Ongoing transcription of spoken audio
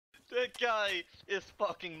The guy is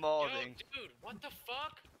fucking modding. Yo, dude, what the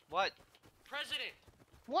fuck? What? President,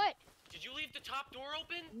 What? did you leave the top door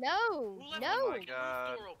open? No. Who left No. Oh my the God.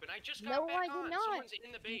 roof door open? I just got No, back I did on. not. Someone's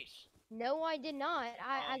in the base. No, I did not.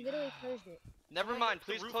 I literally closed it. Never Someone mind. left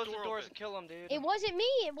the Please roof close the door doors open. and kill him, dude. It wasn't me.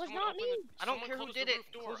 It was Someone not open me. I don't someone care who close did the it.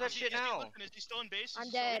 roof door. Close that shit now. Is he still in base? I'm Is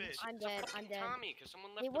he still in dead. base? I'm It's a dead. fucking I'm dead. Tommy, because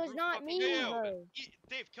someone left It the was roof not fucking me, door open. bro.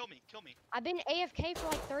 Dave, kill me, kill me. I've been AFK for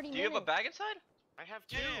like 30 Do you minutes. have a bag inside? I have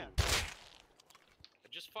two. Yeah. I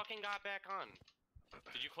just fucking got back on.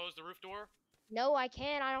 Did you close the roof door? No, I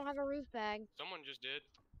can't. I don't have a roof bag. Someone just did.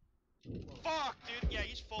 Fuck, dude. Yeah,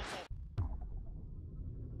 he's full.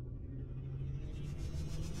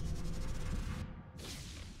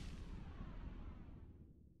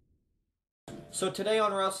 So today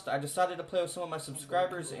on Rust, I decided to play with some of my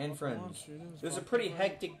subscribers and friends. It was a pretty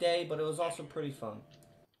hectic day, but it was also pretty fun.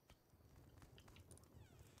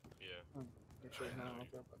 Yeah.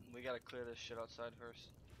 We gotta clear this shit outside first.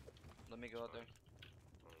 Let me go out there.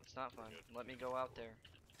 It's not fun. Let me go out there.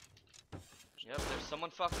 Yep, there's someone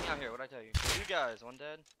fucking out here. What'd I tell you? Two guys, one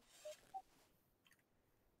dead.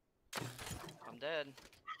 I'm dead.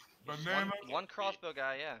 One crossbow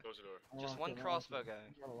guy, yeah. Close the door. Just one crossbow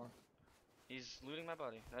guy. He's looting my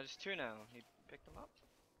body. No, there's two now. He picked them up.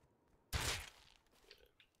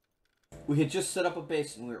 We had just set up a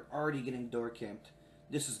base and we were already getting door camped.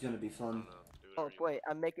 This is gonna be fun. Oh wait,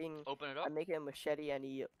 I'm making Open it up. I'm making a machete and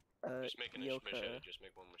a Just make a yoke, machete. Just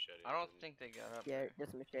make one machete. I don't think they got up. yeah, there.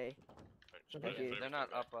 just a machete. Alright, Okay. They're not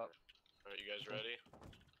up. Alright, you guys ready?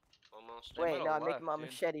 Almost. They Wait, might've no, I'm making left, my dude.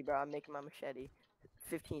 machete, bro. I'm making my machete.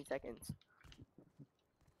 15 seconds.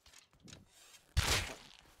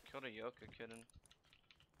 Killed a Yoka, kidding.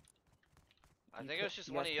 I You think it was kill- just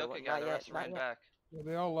you one guys Yoka kill one. guy. Not The yet, rest not ran yet. back. Yeah,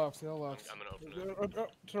 they all left. They all left. I'm gonna open it.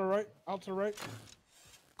 To the right. Out to the right.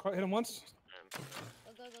 Hit him once. Go,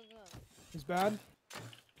 go, go, go. He's bad.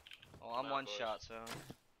 Oh, I'm Nah, one boys. shot, so.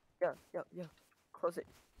 Yeah. Close it.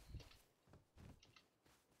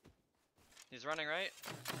 He's running, right?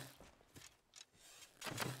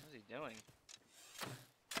 What's he doing?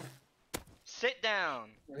 Sit down!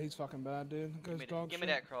 Yeah, he's fucking bad, dude. Look at his dog Give me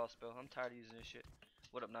shit. that crossbow. I'm tired of using this shit.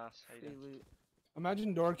 What up, Nas? How you Free doing? loot.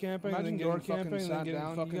 Imagine door camping. Imagine and then door getting camping fucking and then sat getting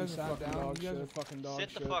down. fucking You guys are sat fucking down. dog You guys shit. are fucking dog Sit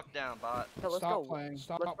the shit. fuck down, bot. So let's Stop go. playing.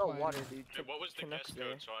 Stop Let's go playing. water, dude. Hey, what was the Connect guest there.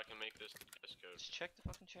 code so I can make this the guest code? Just check the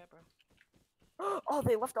fucking chat, bro. Oh,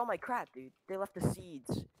 they left all my crap, dude. They left the seeds.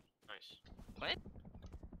 Nice. What?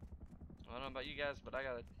 I don't know about you guys, but I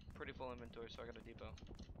got a pretty full inventory, so I got a depot.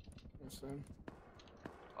 Listen.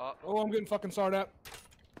 Oh, Oh, I'm getting fucking started at.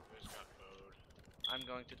 Who's got code? I'm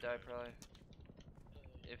going to die probably.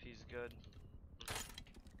 If he's good.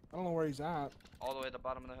 I don't know where he's at. All the way at the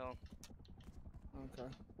bottom of the hill. Okay.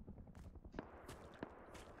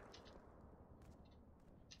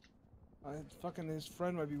 Fucking his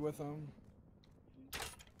friend might be with him.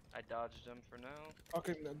 I dodged him for now.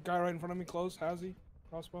 Fucking guy right in front of me, close. Has he?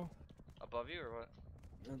 Crossbow. Above you or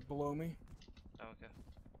what? Below me. Oh, okay.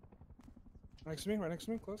 Next to me, right next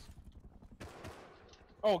to me, close.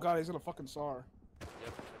 Oh god, he's gonna fucking SAR. Yep,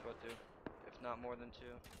 they both do. If not more than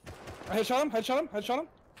two. I headshot him, headshot him, headshot him.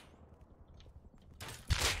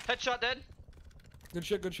 Headshot dead! Good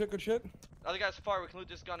shit, good shit, good shit. Other guy's far, we can loot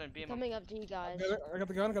this gun and beam him. Coming up to you guys. I got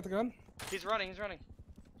the gun, got the gun. He's running, he's running.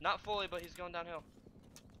 Not fully, but he's going downhill.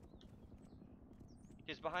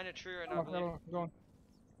 He's behind a tree right now, I believe. I'm going.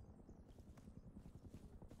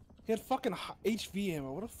 He had fucking HV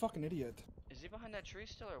ammo, what a fucking idiot. Is he behind that tree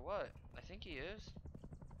still or what? I think he is.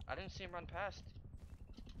 I didn't see him run past.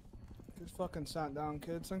 Good fucking sat down,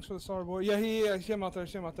 kids. Thanks for the SAR, boy. Yeah, I see him out there,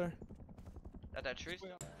 At that tree?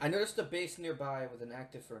 I noticed a base nearby with an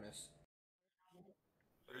active furnace.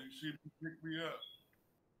 She picked me up.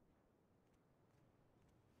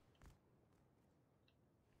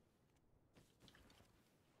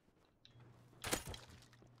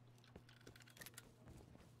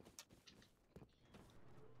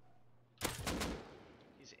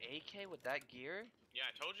 He's AK with that gear? Yeah,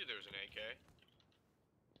 I told you there was an AK.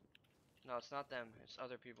 No, it's not them. It's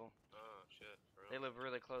other people. Oh, shit. For They real. live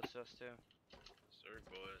really close to us too. Surg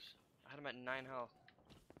boys. I had him at 9 health.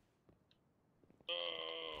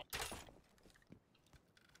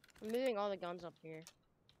 I'm moving all the guns up here.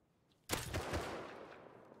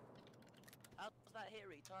 How's that hit,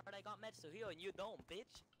 retard? I got meds to heal and you don't,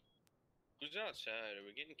 bitch. Who's outside? Are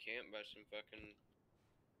we getting camped by some fucking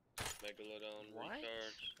megalodon What?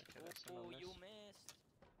 retards? Okay, that's not Oh, on you this. missed.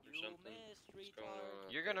 Or You something. missed, What's going retard.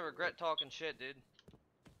 on? You're gonna regret talking shit, dude.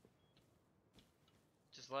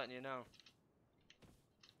 Just letting you know.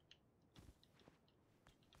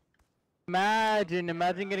 Imagine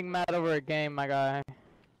getting mad over a game, my guy.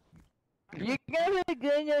 You gotta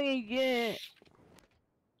go again.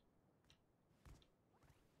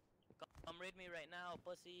 Come raid me right now,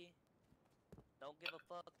 pussy. Don't give a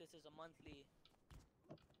fuck. This is a monthly.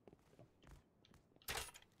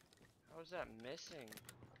 How is that missing?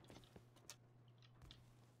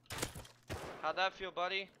 How'd that feel,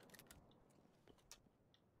 buddy?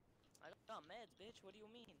 I got meds, bitch. What do you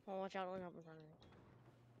mean? Oh, watch out, don't jump in front of me.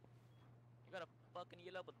 You gotta fucking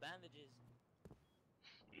heal up with bandages.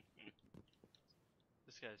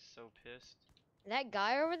 This guy's so pissed. That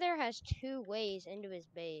guy over there has 2 ways into his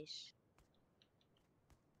base.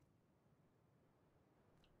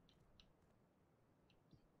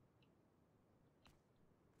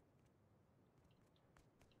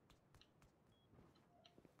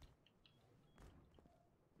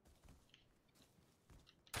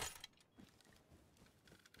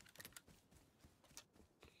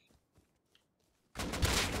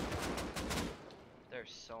 There's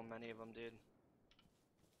so many of them, dude.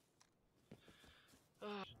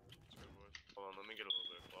 Hold on, let me get a little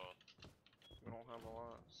bit of claw. We don't have a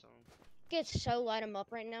lot, so. Gets so light him up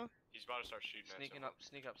right now. He's about to start shooting at Sneaking someone. up,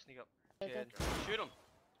 sneak up, sneak up. Okay. Kid. Shoot him!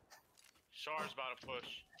 Shar's about to push.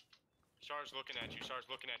 Shar's looking at you. Shar's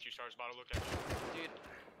looking at you. Shar's about to look at you. Dude,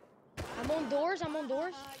 I'm on doors, I'm on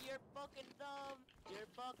doors. Ah, you're fucking dumb. You're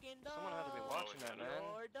fucking dumb. someone had to be watching that, man.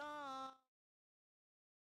 You're dumb.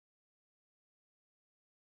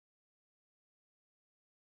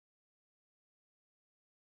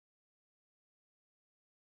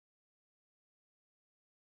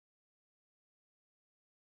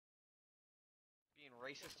 Being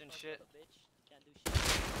racist and shit. Bitch. Can't do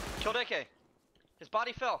shit. Killed AK. His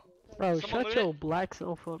body fell. Bro, Someone shut loot your it. black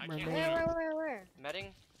self up, I my can't man. Where?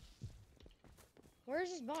 Medding. Where's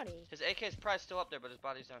his body? His AK's probably still up there, but his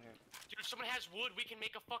body's down here. Dude, if someone has wood, we can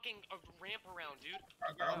make a fucking ramp around, dude.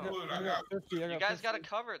 I got 50. I got You guys 50. gotta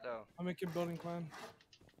cover it though. I'm making building plan.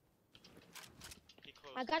 He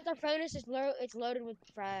closed. I got the furnace, it's loaded with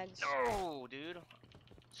frags. No, dude.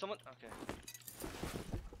 Someone. Okay.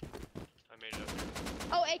 I made it up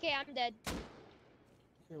here. Oh, AK, I'm dead. Okay,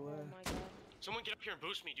 Oh where? my god. Someone get up here and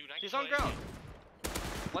boost me, dude. I can He's on kill ground. AK.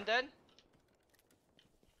 One dead.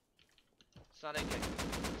 It's not AK.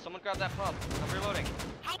 Someone grab that pump. I'm reloading.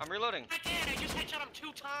 How? I'm reloading. I did. I just headshot him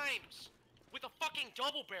 2 times with a fucking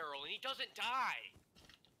double barrel, and he doesn't die.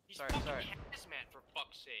 He's Sorry, fucking sorry. hazmat for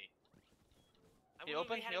fuck's sake. I He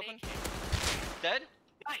literally open? had He an open? AK. Dead?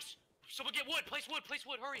 Nice. Someone get wood. Place wood. Place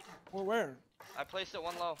wood. Hurry. Well, where? I placed it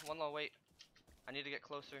one low. One low. Wait. I need to get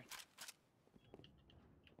closer.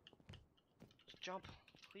 Just jump,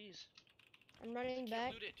 please. I'm running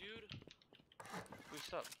back. Loot it, dude.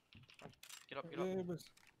 Boost up. Get up. Get up. Yeah, but...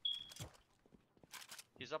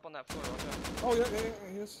 He's up on that floor. Watch out. Oh,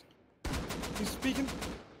 yeah, he is. He's speaking.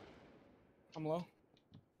 I'm low.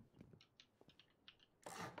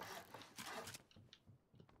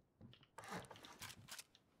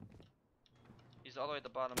 He's all the way at the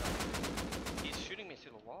bottom. He's shooting me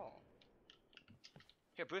through the wall.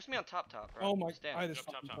 Here, boost me on top, bro. Oh my, Stand. I Get just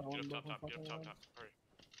up top, fucking top. fell Get in up top, the top. Get up fucking top, line. top. Hurry.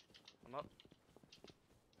 I'm up.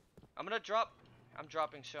 I'm gonna drop. I'm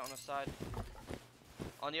dropping shit on the side.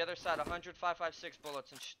 On the other side, 100 5.56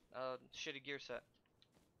 bullets and shitty gear set.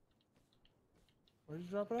 Where'd you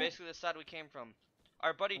drop it at? Basically the side we came from.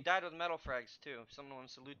 Our buddy died with metal frags too. If someone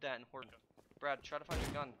wants to loot that and hoard. Brad, try to find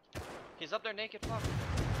your gun. He's up there naked, fuck.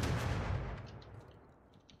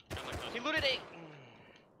 He looted a.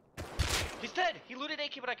 He's dead. He looted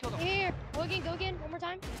AK, but I killed him. Here, go again, one more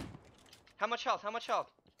time. How much health? How much health?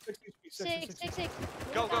 60. 6.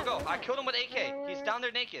 Go, go, go! I killed him with AK. Where? He's down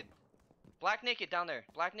there naked. Black naked down there.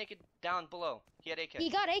 Black naked down below. He had AK. He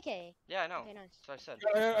got AK. Yeah, I know. Okay, nice. That's what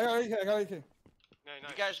I said. I got AK. Nice,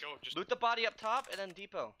 You guys just go. Just loot the body up top and then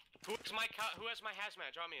depot. who has my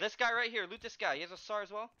hazmat? Draw me in. This guy right here. Loot this guy. He has a SAR as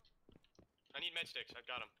well. I need med sticks. I've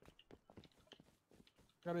got him.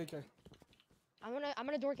 Got AK. I'm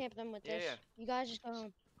gonna door camp them with Yeah, this. yeah. You guys just go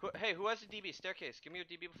home. Hey, who has the DB? Staircase. Give me your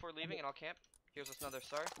DB before leaving and I'll camp. Here's another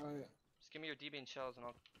SAR. Oh, yeah. Just give me your DB and shells and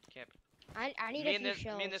I'll camp. I need Me a and few this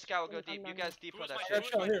shells. me and this guy will go I'm deep. You done. guys Who depot has that my, shit.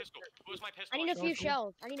 shell here. pistol? Who has my pistol? I need a Go few for it.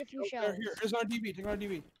 shells. I need a few shells. Here, here's our DB. Take our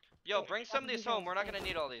DB. Yo, bring some of these home. We're not gonna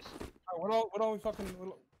need all these. Alright, what all we fucking...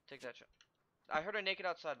 Take that shit. I heard a naked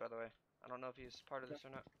outside, by the way. I don't know if he's part of this or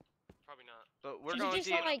not. Probably not. But we're Did you going just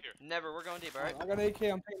deep. sound like- Never. We're going deep. All right. I got AK.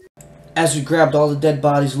 I'm taking... As we grabbed all the dead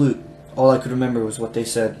bodies' loot, all I could remember was what they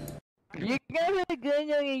said. You gotta go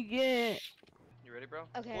again. You ready, bro?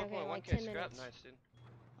 Okay, 4.1K like 10 scrap. minutes. Nice, dude.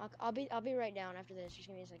 I'll be right down after this. Just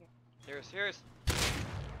give me a second. Here's.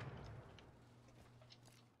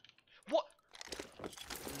 What?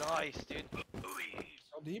 Nice, dude.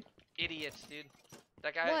 So deep. Idiots, dude.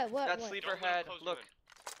 That guy, What? that What? sleeper Don't let him had, close you look. in.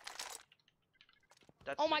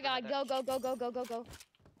 That Oh my sleeper had god, that- go.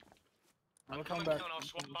 I'm I'll coming come back. down. I'll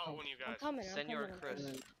swap out one of you I'm guys. coming. Senor I'm Chris.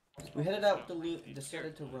 coming. We headed out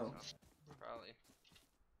decided to Rome. Probably.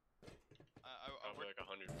 Probably like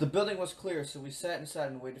 100. The building was clear, so we sat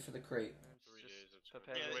inside and waited for the crate. 3 Just days. It's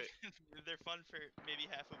prepare Yeah, Wait, they're fun for maybe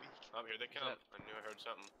half a week. oh, here they come. I knew I heard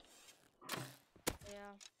something.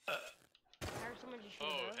 Yeah. I heard someone just shoot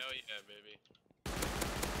Oh, a bow. hell yeah, baby.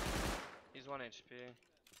 He's 1 HP.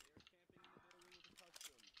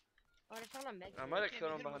 Oh, I just found a mega. I might have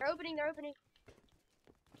killed him behind. They're opening.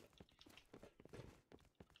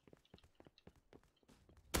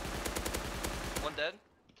 One dead.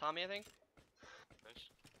 Tommy, I think. Nice.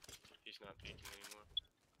 He's not peeking anymore.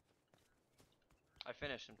 I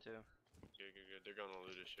finished him too. Good. They're gonna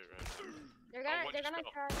loot his shit, right? They're Oh, gonna what just fell?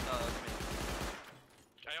 try. No, that's me.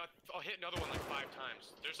 I'll hit another one like 5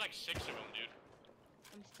 times. There's like 6 of them, dude.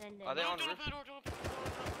 I'm standing. Are they on Don't roof? open the door.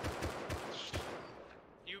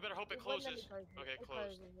 You better hope it It wouldn't let me closes. close it. Okay, It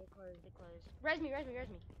closed. It closed. Res me.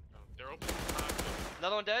 Oh, they're opening 5.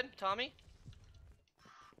 Another one dead. Tommy.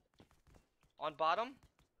 On bottom.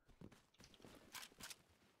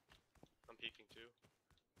 I'm peeking too.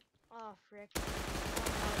 Oh, frick.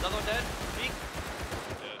 Another one dead. Peek.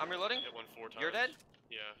 Dead. I'm reloading. Hit one 4 times. You're dead.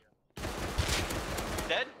 Yeah.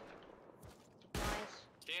 Dead. Nice.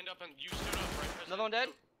 Stand up and you stood up, right? President? Another one dead.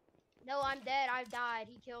 No, I'm dead. I died.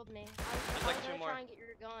 He killed me. There's I like was 2 gonna more. try and get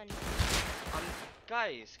your gun.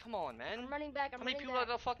 Guys, come on, man. I'm running back. How many people are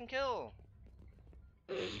there fucking kill?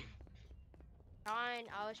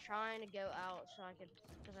 I was trying to go out so I could,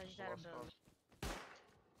 because I just had a Lost bow. cause.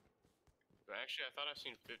 But actually, I thought I've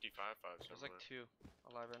seen 55 There's somewhere. like 2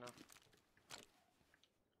 alive right now.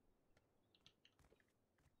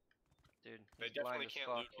 Dude, They he's blind definitely as can't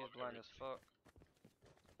fuck. loot He's all blind as fuck.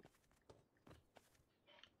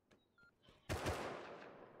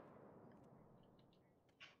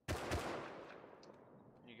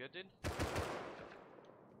 You good, dude?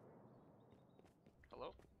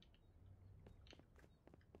 Hello?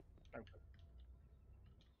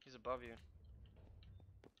 He's above you.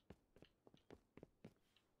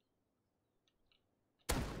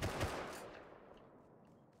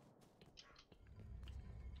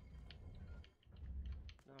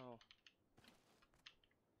 No.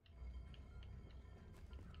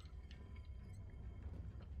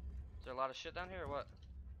 Is there a lot of shit down here or what?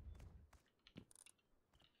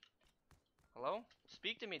 Hello?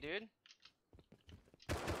 Speak to me, dude.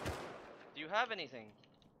 Do you have anything?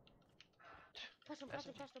 Custom.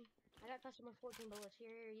 SMG. I got custom with 14 bullets.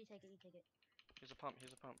 Here, you take it. Here's a pump,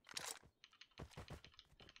 here's a pump.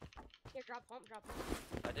 Here, drop pump.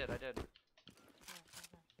 I did. Yeah.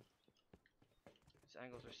 These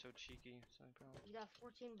angles are so cheeky. So no problem. You got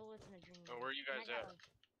 14 bullets in a dream. Oh, where are you And I guys got, at? like,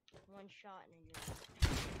 1 shot in a dream.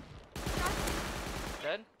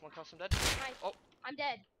 Dead? One custom dead? Nice. Oh. I'm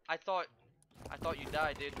dead. I thought you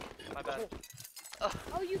died, dude. My bad.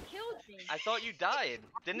 Oh, you killed me. I thought you died.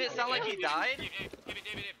 Didn't it sound like he died?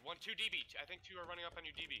 David. 1, 2 DB. I think 2 are running up on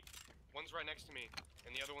you, DB. One's right next to me,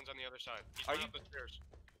 and the other one's on the other side. He's Are running you- up the stairs.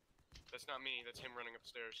 That's not me. That's him running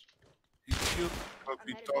upstairs. He killed because I'm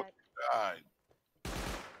he headed thought back. he died.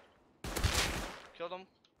 Killed him.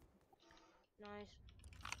 Nice.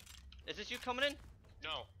 Is this you coming in?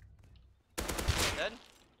 No, Dead?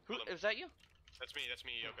 Who? Hold on. Is that you? that's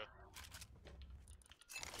me, Yoko.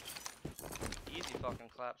 Easy fucking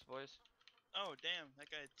claps, boys. Oh damn, that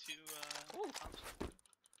guy had 2 Ooh. Thompson.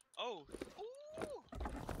 Oh. Ooh.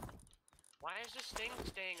 Why is this thing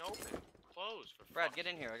staying open? Closed for Brad, fuck's get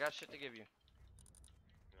in here. I got shit to give you.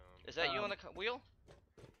 sake. Is that you on the wheel?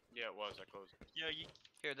 Yeah, it was. I closed it. Yeah, you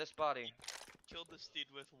Here, this body. killed this dude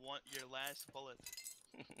with your last bullet.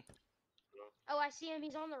 Oh, I see him.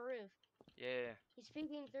 He's on the roof. Yeah. He's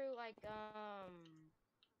peeking through like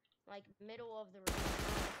middle of the roof.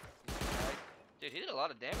 Dude, he did a lot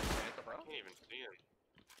of damage to me. What the I hell? can't even see him.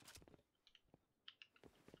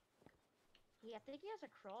 Yeah, I think he has a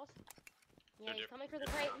cross. Yeah, They're he's different. coming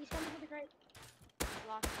for the crate.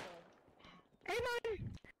 Lost dead. Hey, money!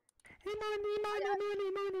 Hey, money!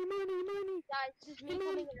 Guys, this is me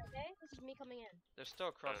coming in, okay? This is me coming in. They're still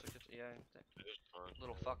across the kitchen. Yeah. It is fine.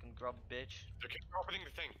 Little fucking grub bitch. They're opening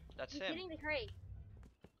the thing. That's He's him. hitting the crate.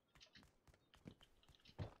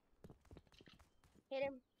 Hit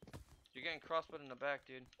him. You're getting crossbowed in the back,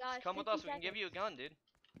 dude. Guys, Just come with 50 us. We can give you a gun, dude.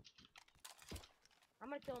 I'm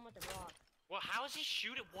gonna kill him with the rock. Well, how is he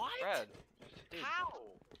shooting? What? Brad. Dude. How?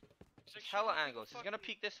 It's like Hella shooting angles. He's fucking- gonna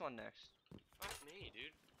peek this one next. Fuck me,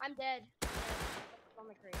 dude. I'm dead. On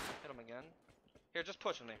the crate. Hit him again. Here, just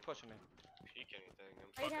push him. Push him. Peek anything.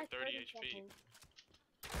 I'm Crate fucking has 30 30 HP. seconds.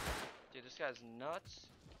 Dude, this guy's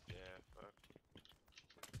nuts. Yeah, fuck.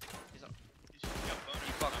 He's on. He's got bonus.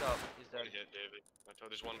 He fucked up. He's One dead. hit, David. I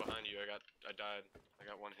told there's one behind you. I died. I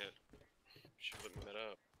got one hit. Should have lit that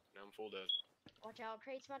up. Now I'm full dead. Watch out,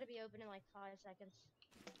 crate's about to be open in like 5 seconds.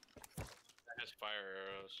 That has fire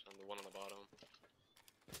arrows. I'm the one on the bottom.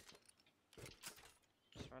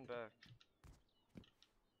 Just run back.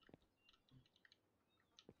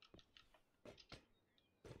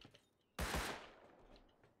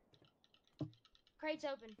 Crate's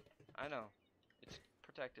open. I know. It's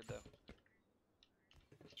protected though.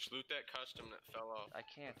 Just loot that custom that fell off. I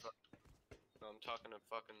can't. No, I'm talking to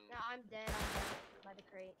fucking. No, I'm dead. I'm dead by the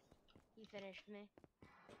crate. He finished me.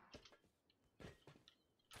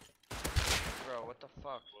 Bro, what the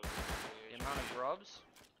fuck? The amount of grubs?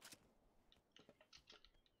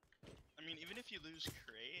 I mean, even if you lose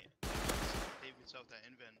crate, Dave gets out that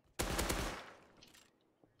invent.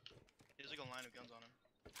 He has like a line of guns on him.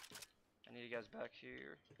 I need you guys back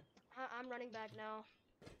here. I'm running back now.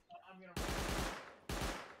 I'm gonna.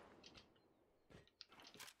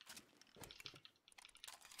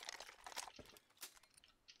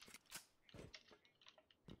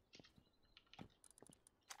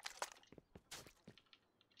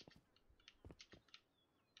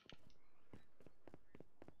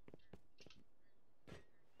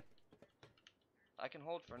 I can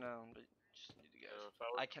hold for now, but just need you guys. If I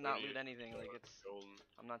was I cannot 30, loot anything. Like I it's. golden.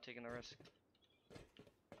 I'm not taking the risk.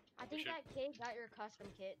 I think should- that kid got your custom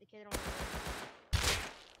kit. The kid on the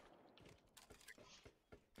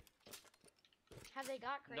Have they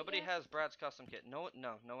got crate Nobody yet? has Brad's custom kit. No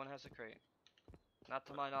one has a crate. Not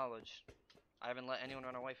to my knowledge. I haven't let anyone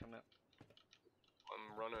run away from it.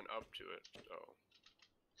 I'm running up to it, so.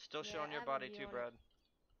 Still Yeah, showing your I have a body view too, on it. Brad.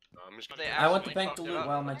 I'm just They gonna. I went to actually bank fucked to it loot up.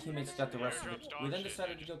 while my teammates got the rest of it. Airdrop's dog We then shit,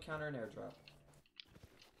 decided to dude. go counter an airdrop.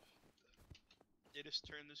 They just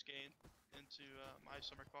turned this game into my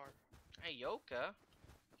summer car. Hey, Yoka.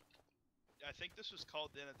 I think this was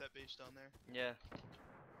called in at that base down there. Yeah.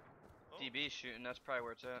 Oh, DB shooting. That's probably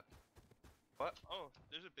where it's at. What? oh,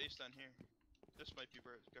 there's a base down here. This might be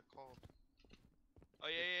where it got called. Oh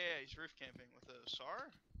yeah, he's roof camping with a SAR.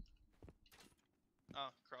 Oh,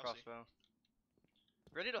 crossy. Crossbow.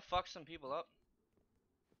 Ready to fuck some people up.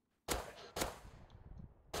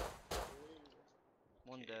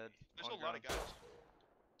 One dead. There's on a lot of ground. guys.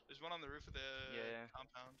 There's one on the roof of the Yeah.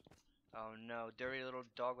 compound. Oh no, dirty little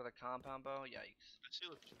dog with a compound bow. Yikes. I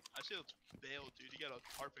see it's bail, dude. You got a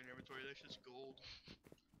tarp in your inventory. That shit's gold.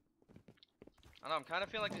 I know. I'm kind of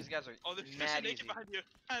feeling like these guys are Oh, there's a mad naked easy. behind you.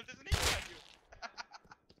 There's a naked behind you.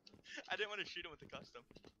 I didn't want to shoot him with the custom.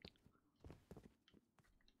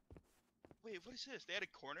 Wait, what is this? They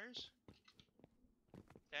added corners?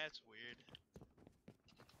 That's weird.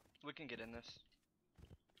 We can get in this.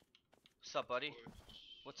 What's up, buddy? Of course.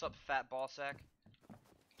 What's up, fat ball sack?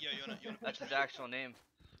 Yeah, you wanna That's his actual name.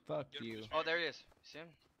 Fuck You you. wanna Oh, there he is. See him?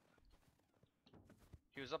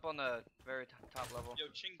 He was up on the very top level. Yo,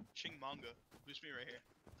 Ching Manga. Boost me right here.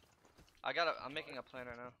 I'm making a plan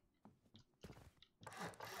right now.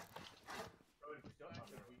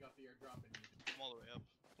 I'm all the way up.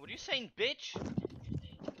 What are you saying, bitch?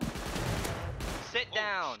 Sit Oh,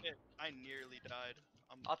 down. shit. I nearly died.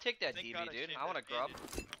 I'll take that Thank DB, God dude. shaved I want a that grub.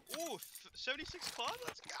 bandit. Ooh, 76 club?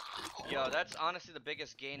 Let's go! Yo, that's honestly the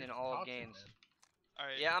biggest gain in all of games.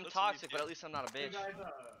 Alright, Yeah, I'm let's toxic, leave, but yeah. at least I'm not a bitch.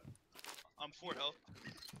 I'm 4 health.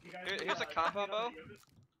 Here's a compound bow.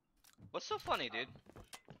 What's so funny, dude?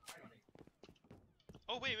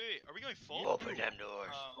 Oh, wait. Are we going full? Open them doors.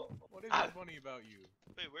 What is so funny about you?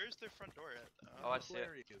 Wait, where's their front door at? Oh, I see it.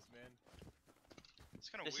 Hilarious, man. It's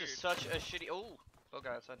kind of This weird. is such a shitty. Oh,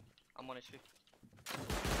 guy outside. I'm 1 HP.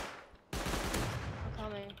 I'm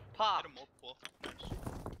coming. Pop. Hit a multiple. Nice.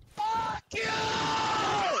 Fuck you!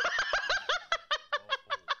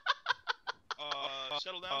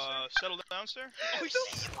 Settle down, sir. Oh,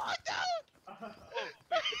 he's locked out! Oh,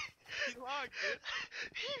 wait. He's locked, dude.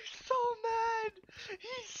 He's so mad.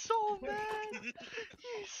 He's so mad.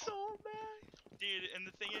 He's so mad. Dude, and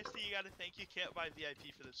the thing is, you gotta think you can't buy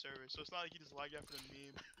VIP for the server, so it's not like you just logged out for the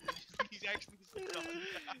meme. He's actually just done.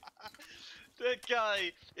 That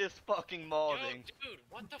guy is fucking mauling. Yo, dude,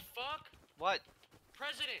 what the fuck? What?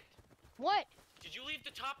 President, What? did you leave the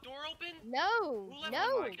top door open? No. Who left No.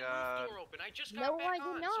 Oh my the God. roof door open? I just got No, back I did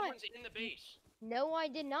on. not. Someone's in the base. No, I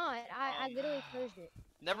did not. I literally closed it.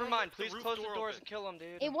 Never Someone mind. left the Please roof close the door doors open. and kill him,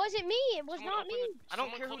 dude. It wasn't me. It was Someone not open me. I don't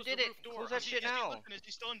someone care who close did the it. roof door. Close that Is he- shit is he now. looking? Is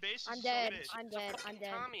he still in base? I'm Is he still in dead. base? I'm It's a dead. fucking I'm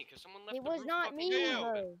dead. Tommy, 'cause someone left It the was roof not fucking me, door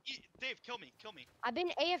open. bro. Dave, kill me. I've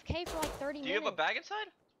been AFK for like 30 Do you have a minutes. bag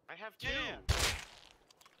inside? I have two. Yeah.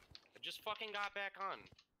 I just fucking got back on.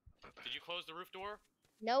 Did you close the roof door?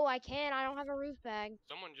 No, I can't. I don't have a roof bag.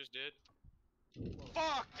 Someone just did.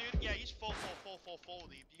 Fuck, dude. Yeah, he's full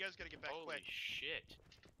deep. You guys gotta get back Holy quick. shit.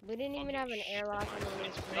 We didn't even Fucking have an shit. airlock in the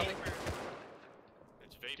It's roof. vapor.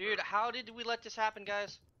 It's vapor. Dude, how did we let this happen,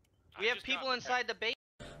 guys? We I have just got people back. inside the base.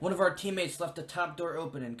 One of our teammates left the top door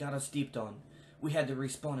open and got us deeped on. We had to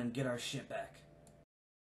respawn and get our shit back.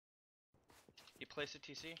 You place a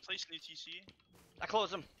TC? Place new TC. I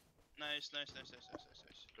close him. Nice.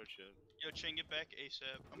 Good shit. Yo, Chin, get back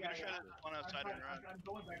ASAP. I'm gonna try to one outside and run. I'm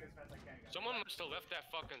going back as fast as I can. guys. Someone must have left that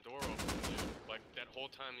fucking door open, dude. Like that whole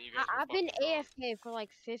time that you guys I've were been fucking gone. AFK for like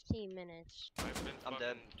 15 minutes. I've been I'm fucking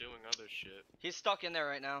dead. doing other shit. He's stuck in there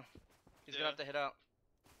right now. He's gonna Yeah. have to hit out.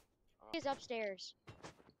 He's upstairs.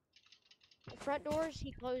 The front doors,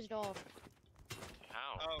 he closed off.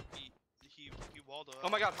 How? Oh, he walled up. Oh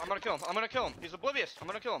my god, I'm gonna kill him. He's oblivious. I'm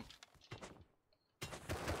gonna kill him.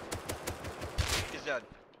 He's dead.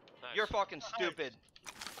 Nice. You're fucking stupid.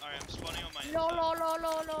 Alright, I'm spawning on my No, inside. no, no,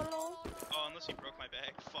 no, no, no. Oh, unless he broke my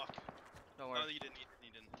bag. Fuck. Don't Oh, worry. he didn't.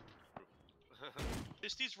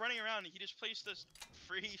 This dude's running around. He just placed this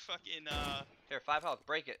free fucking Here, 5 health.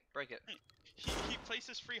 Break it. He placed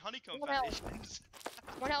this free honeycomb What else? foundations.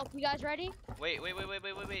 What else? You guys ready? Wait.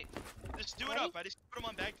 Just do it Ready? up. I just put him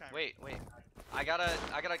on bag time. Wait. I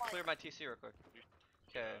gotta clear my TC real quick.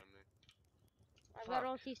 Okay. I've got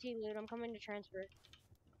all TC loot. I'm coming to transfer.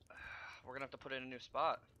 We're gonna have to put it in a new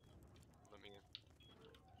spot. Let me in.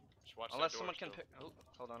 Just watch Unless that door someone can still. pick. Oh,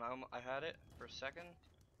 hold on. I had it for a second.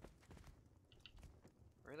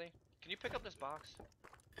 Really? Can you pick up this box?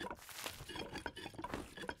 Pick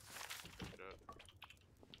it up.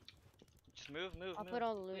 Just move. I'll put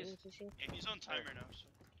all the loot please. in TC. Yeah, he's on timer now.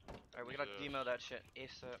 So. Alright, we gotta Jesus. demo that shit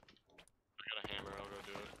ASAP. I got a hammer. I'll go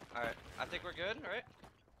do it. Alright, I think we're good, alright?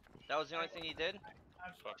 That was the only thing he did?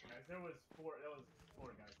 I'm sorry, guys. There was four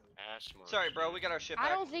guys. Ass mark. Sorry, bro, we got our shit back. I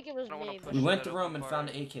don't think it was I don't wanna me. push But We that went to open Rome and far found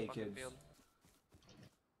AK fucking kids. field.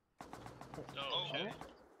 Oh, Okay.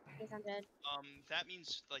 I think I'm dead. That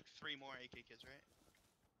means like 3 more AK kids, right?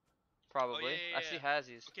 Probably. yeah, I see yeah.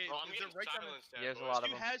 Hazzies. Okay, Oh, I'm they're getting right down silenced. Yeah, there's a boys. lot of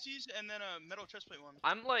Two them. Hazzies and then a metal chestplate one.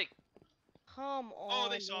 I'm like, Come on. Oh,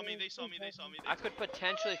 they saw me. dude. They saw me. I could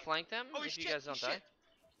potentially flank them Oh, if you shit, guys don't shit. die.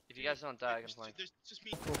 If you guys don't die, I can flank. There's just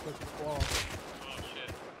me. Real quick, wall. Oh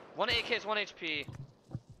shit. 1 AK is 1 HP.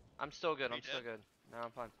 I'm still good, Are I'm you still dead? good. No,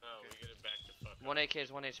 I'm fine. No, we get it back to fuck. 1 AK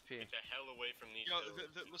is 1 HP. Get the hell away from these Yo,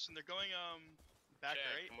 buildings. listen, they're going back Chad,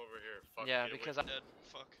 right. come over here. Fuck, Yeah, get away because from I. Dead.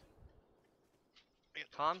 Fuck. I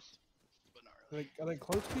got Comms? but not really. Are they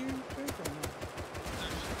close to you, Jake? Or no?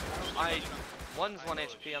 One's I 1 know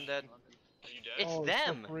HP, I'm dead. Are you dead? It's Oh, it's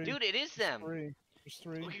them! three. Dude, it is them! Three. There's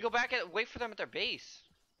three. We can go back and wait for them at their base.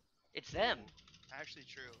 It's them. Actually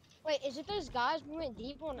true. Wait, is it those guys we went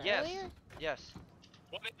deep on Yes. earlier? Yes.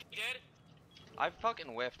 What? Dead? I fucking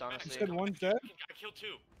whiffed, You honestly. said one's dead? I killed 2.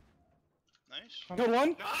 Nice. Good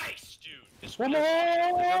one? Nice, dude. This One one more! is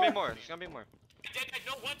There's gonna be more. There's gonna be more. dead.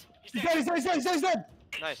 No, what? He's He's dead. dead, he's dead!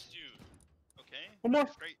 Nice. Dude. Okay. One more.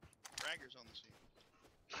 Great fraggers on the scene.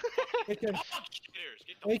 AK. Oh, shitters.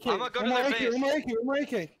 Get the AK. I'ma go to One more their AK, base. One more AK.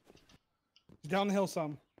 He's down the hill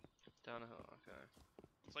some. Down the hill, okay.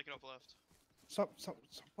 Flanking up left. Stop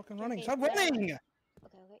fucking running. Okay, Stop yeah. running! Okay.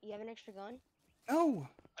 You have an extra gun? No!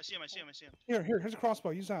 I see him. Here's a crossbow.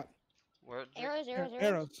 Use that. Where? Arrows.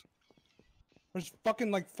 Arrows. There's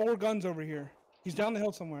fucking like 4 guns over here. He's down the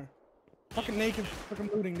hill somewhere. Fucking naked, fucking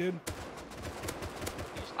looting, dude.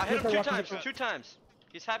 I hit him Hit the 2 rock, times. hit the- 2 times.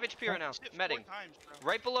 He's half HP right now. Shit, 4 Medding. times, bro.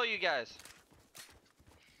 Right below you guys.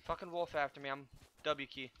 Fucking wolf after me. I'm W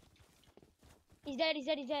key. He's dead.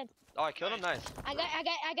 Oh, I killed him. Nice. I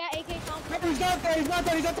got AK comp. No, he's not there,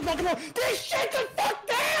 he's at the fucking wall. This shit the fuck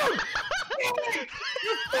down! Damn it!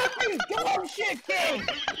 You fucking dog shit, kid! Loot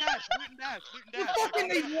and dash. You fucking,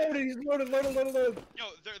 he's loaded. Yo,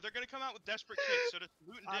 they're gonna come out with desperate kicks, so just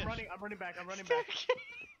loot and dash. I'm running back.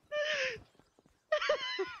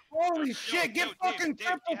 Holy shit, get Dave, fucking Dave, do you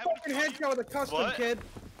triple have fucking any headshot with a custom, What? kid.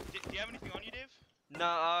 Do you have anything on you, Dave?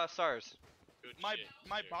 No, SARS. Good My shit.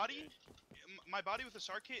 my Dude, body, good. my body with the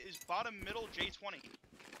SAR kit is bottom middle J20.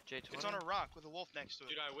 J20. It's on a rock with a wolf next to it.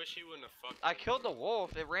 Dude, I wish he wouldn't have fucked I me. killed the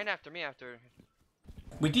wolf. It ran after me after.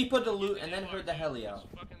 We depoted the loot and then heard the heli out,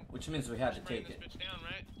 Just fucking which means we had to spraying take it. this bitch down,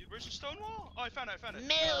 right? Dude, where's the stone wall? Oh, I found it.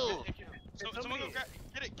 Mill! Someone go grab.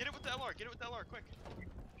 Get it with the LR. Get it with the LR, quick.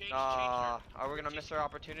 Change Are we gonna miss our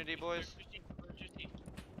opportunity, boys?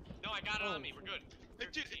 No, I got it on me. We're good.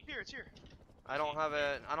 Dude, it's here. I don't have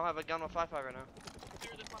a gun with 5.5 right now.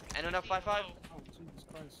 Clear the fucking And enough scene 5.5? below. Oh, Jesus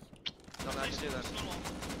Christ. Nothing I can do then. Stone wall.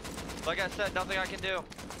 Like I said, nothing I can do.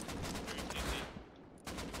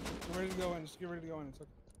 Get ready to go in, just get ready to go in. It's okay.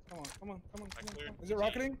 Come on, come on, come on, I come on. cleared Is it C.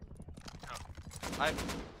 rocketing? I'm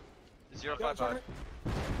Yeah, 055.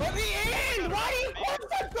 Let me in! Why do you close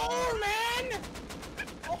the door, man?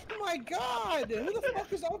 Oh my god! Who the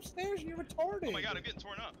fuck is upstairs? You're retarded. Oh my god, I'm getting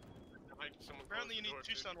torn up. Like, someone Apparently you closed need the door,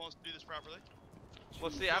 two stone walls to do this properly.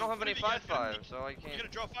 Well, see, I don't have any 5.5, so I You can't. gotta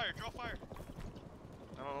draw fire, draw fire.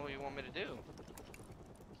 I don't know what you want me to do.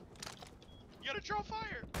 You gotta draw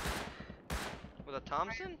fire. With a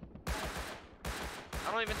Thompson?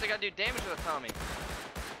 I don't even think I do damage with a Tommy.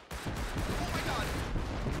 Oh my god.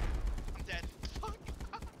 I'm dead. Fuck.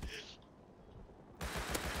 I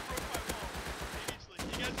broke my wall. Seriously.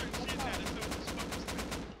 You guys are shit at it, so it's supposed to.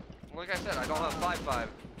 Like I said, I don't have 5.5.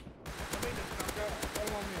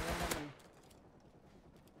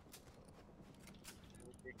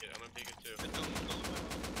 I'm gonna peek it too.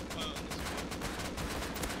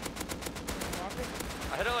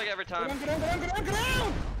 I hit it like every time. Get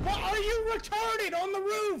down! Why are you retarded on the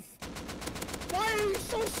roof? Why are you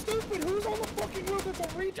so stupid? Who's on the fucking roof? It's a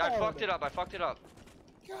retard. Yeah, I fucked it up. I fucked it up.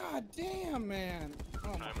 God damn, man. Oh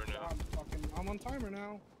my Timer now. God, I'm on timer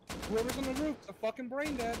now. Whoever's on the roof is a fucking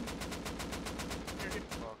brain dead.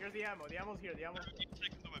 Here's the ammo. The ammo's here. The ammo's here.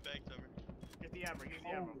 Seconds on my bag cover. Here's the ammo. Here's the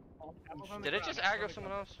ammo. Ammo's on the Did it ground, just ammo's on aggro the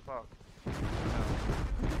someone ground. else? Fuck.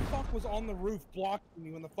 Who the fuck was on the roof blocking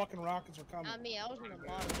me when the fucking rockets were coming? Not me, I was in the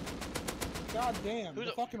bottom. God damn, Who's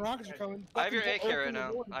the fucking rockets are coming. I have your Fucking AK right open the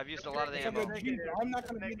now. door. I've used a lot of the It's like ammo. a Jeep. I'm not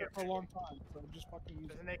gonna be there for a long time, so just fucking use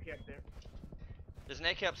There's it. an AK up there. There's an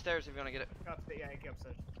AK upstairs if you want to get it. Upstairs, yeah, AK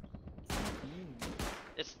upstairs.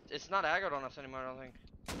 It's not aggroed on us anymore, I don't think.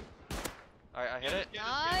 Alright, I hit it.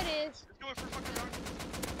 Ah, it is. Let's go in for fucking rock.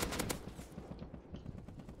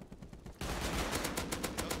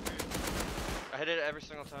 I hit it every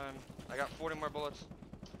single time. I got 40 more bullets.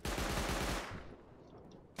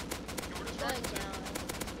 Going down.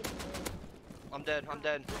 I'm dead. I'm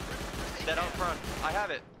dead. Dead out front. I have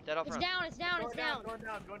it. Dead out It's front. down, it's down, it's down. Going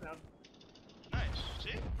down, going down. Nice.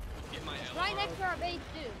 See? Get my It's LR. right next to our base,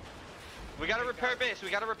 too. We gotta repair base. We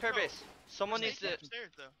gotta repair base. Someone needs to.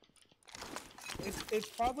 Upstairs though. It's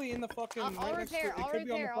probably in the fucking. I'll right next to repair, it. It I'll could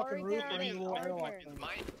be on the repair, I'll fucking roof repair or in the little I'll airlock repair. thing.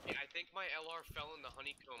 I think my LR fell in the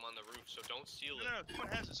honeycomb on the roof, so don't steal No, it. no, someone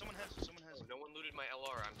has it. Someone has it. Someone has it. No one looted my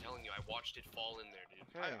LR. I'm telling you, I watched it fall in there, dude.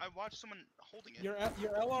 Okay. I watched someone holding it. Your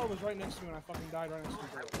LR was right next to me and I fucking died right next to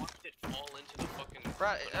I it. watched it fall into the fucking.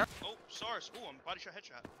 Oh, SARS. Oh, I'm body shot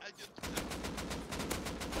headshot.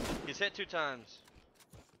 He's hit 2 times.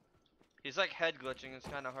 He's like head glitching. It's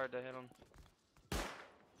kind of hard to hit him.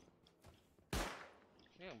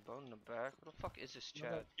 Yeah, bone in the back. What the fuck is this,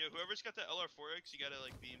 Chad? Yo, whoever's got the LR4X, you gotta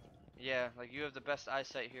like beam. Yeah, like you have the best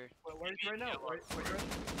eyesight here. Where's right now? Where you at?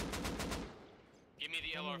 Give me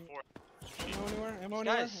the LR4. Ammo anywhere? Ammo This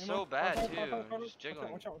guy anywhere? is so bad too. Just Watch jiggling.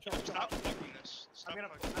 out, watch out, watch out. Stop fucking this. Stop I'm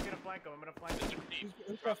gonna flank him. I'm gonna flank him.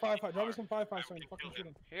 He's got 5.5. Drop me some 5.5 so I can fucking shoot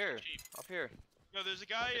him. Here, up here. Yo, there's a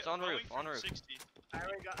guy. It's on rowing roof, from on roof. 60. I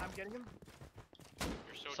already got. I'm getting him. You're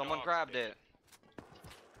so Someone dogs, grabbed dude. it.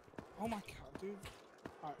 Oh my god, dude.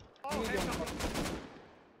 Alright. Oh, we need to hey, go on the come- fucking-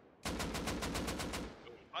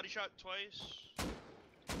 Body shot twice.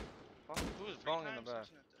 Fuck, who's 3 bong in the times, back?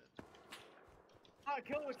 isn't it dead? Ah,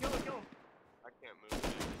 kill him, kill him, kill him. I can't move.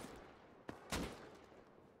 Dude.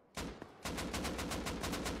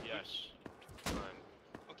 Yes. Fine.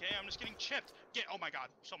 Okay, I'm just getting chipped. Get. Oh my god.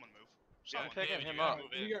 Someone move. I'm Someone. picking David, him you gotta up.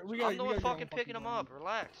 move We in. gotta, we I'm gotta, the we one gotta get fucking picking him ground. up.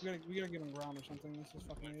 Relax. We gotta get him ground or something. This is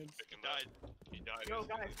fucking AIDS. Pick him up. Died. He died. Yo,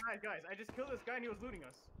 guys, I just killed this guy and he was looting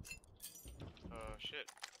us. Shit.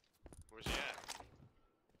 Where's he at?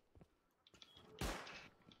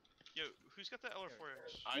 Yo, who's got that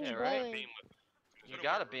LR4X? I Yeah, just right? got a beam with it. You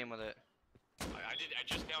gotta beam with it. I did. I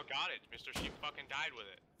just now got it. Mr. Sheep fucking died with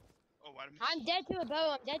it. Oh, I missed. I'm dead to a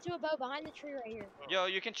bow. I'm dead to a bow behind the tree right here. Yo,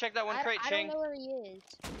 you can check that one I crate, don't Ching. know where he is.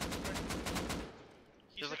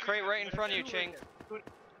 He's There's a looking crate at right in me. front of you, Ching. He's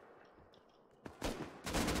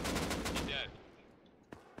dead.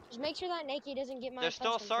 Just make sure that naked doesn't get my There's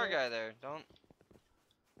still a custom SAR kill. guy there. Don't.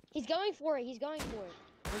 He's going for it. He's going for it.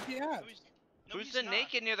 Where's he at? No, Who's he's the not.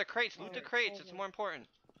 naked near the crates? Loot the Alright, crates. It's okay. more important.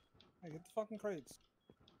 Hey, get the fucking crates.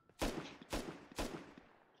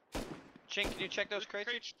 Ching, can you check those Loot the crates?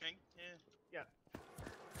 crates, Ching. Yeah.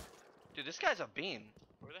 Dude, this guy's a beam.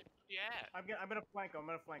 Where the heck is he at? I'm gonna flank him. I'm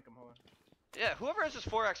gonna flank him. Hold on. Yeah, whoever has this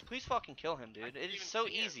 4X, please fucking kill him, dude. It is even so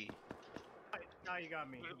see him. easy. Now you got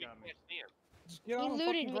me. Literally You got me. can't see him. Just get He on the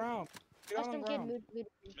looted fucking me. ground. Get on Custom the kid ground. looted me.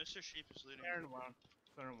 Mr. Sheep is looting. Clearing one.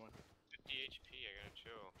 Clearing one. 50 HP. I gotta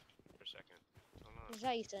chill for a second. Hold on. This is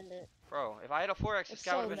how you send it. Bro, if I had a 4X, this It's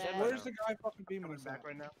guy so would have been dead bad. by Where's now. the guy fucking beaming Coming us back at?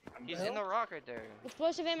 right now. I'm He's back. in the rock right there.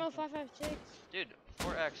 Explosive ammo 556. Dude,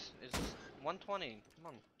 4X is 120.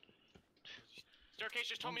 Come on. Staircase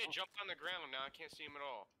just told me to jump on the ground. Now I can't see him at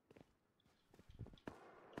all.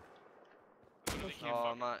 I literally can't Oh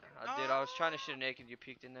fucking- my, dude, I was trying to shoot naked. You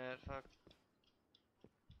peeked in that. Fuck.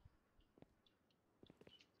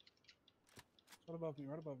 Right above me,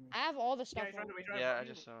 right above me. I have all the stuff. Yeah, he's trying on to, me. he's trying Yeah, to I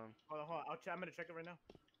just saw him. Hold on, hold on. I'm gonna check it right now.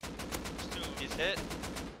 He's hit.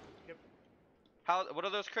 Yep. How? What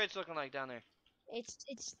are those crates looking like down there? It's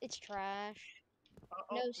trash.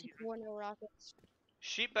 Oh, No he's- C4, no rockets.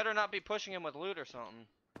 Sheep better not be pushing him with loot or something.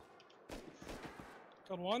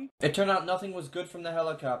 Got one. It turned out nothing was good from the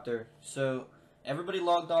helicopter, so everybody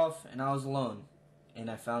logged off and I was alone. And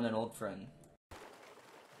I found an old friend.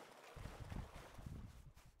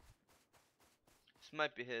 This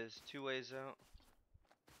might be his. 2 ways out.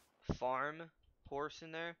 Farm. Horse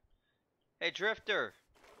in there. Hey, Drifter.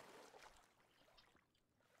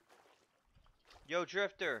 Yo,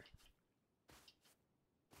 Drifter.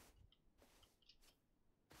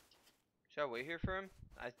 Should I wait here for him?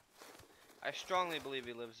 I strongly believe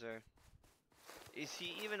he lives there. Is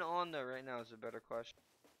he even on there right now is a better question.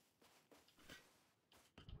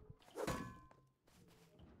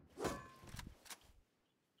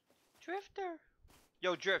 Drifter.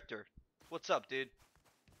 Yo, Drifter. What's up, dude?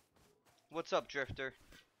 What's up, Drifter?